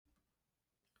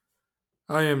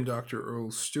I am Dr.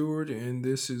 Earl Stewart, and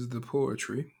this is the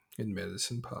Poetry and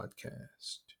Medicine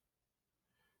Podcast.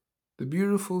 The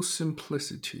beautiful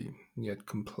simplicity, yet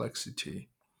complexity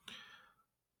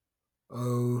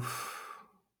of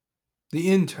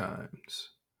the end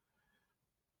times,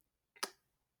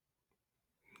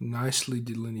 nicely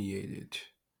delineated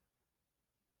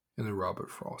in a Robert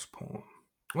Frost poem.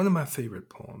 One of my favorite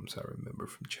poems I remember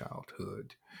from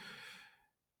childhood.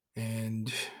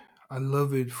 And I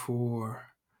love it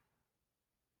for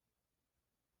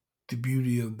the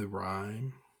beauty of the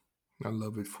rhyme. I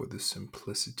love it for the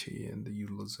simplicity and the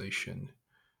utilization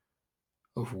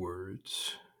of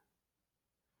words.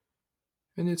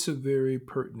 And it's a very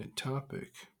pertinent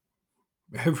topic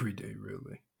every day,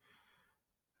 really.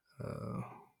 Uh,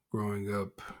 Growing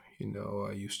up,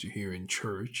 I used to hear in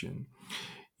church and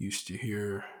used to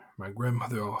hear my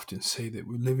grandmother often say that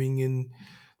we're living in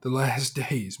the last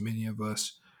days. Many of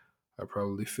us are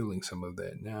probably feeling some of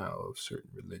that now of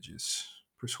certain religious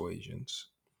persuasions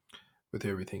with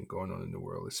everything going on in the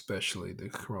world, especially the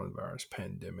coronavirus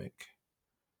pandemic.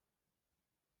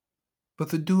 But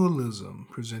the dualism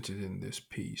presented in this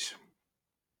piece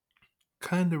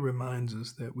kind of reminds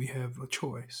us that we have a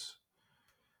choice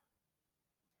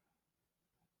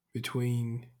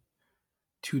between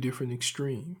two different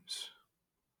extremes.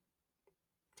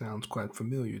 Sounds quite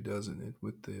familiar, doesn't it,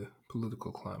 with the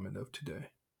political climate of today?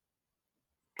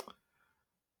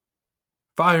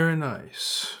 Fire and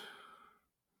Ice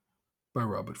by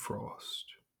Robert Frost.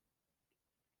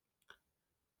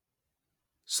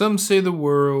 Some say the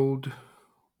world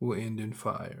will end in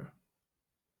fire.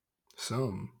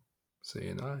 Some say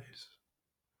in ice.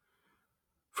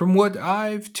 From what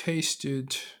I've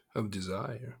tasted of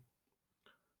desire,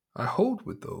 I hold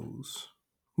with those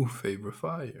who favor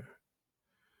fire.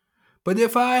 But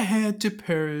if I had to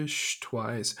perish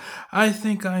twice, I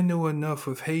think I know enough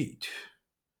of hate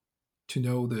to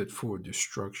know that for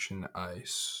destruction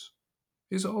ice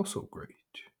is also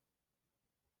great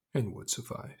and would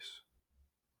suffice.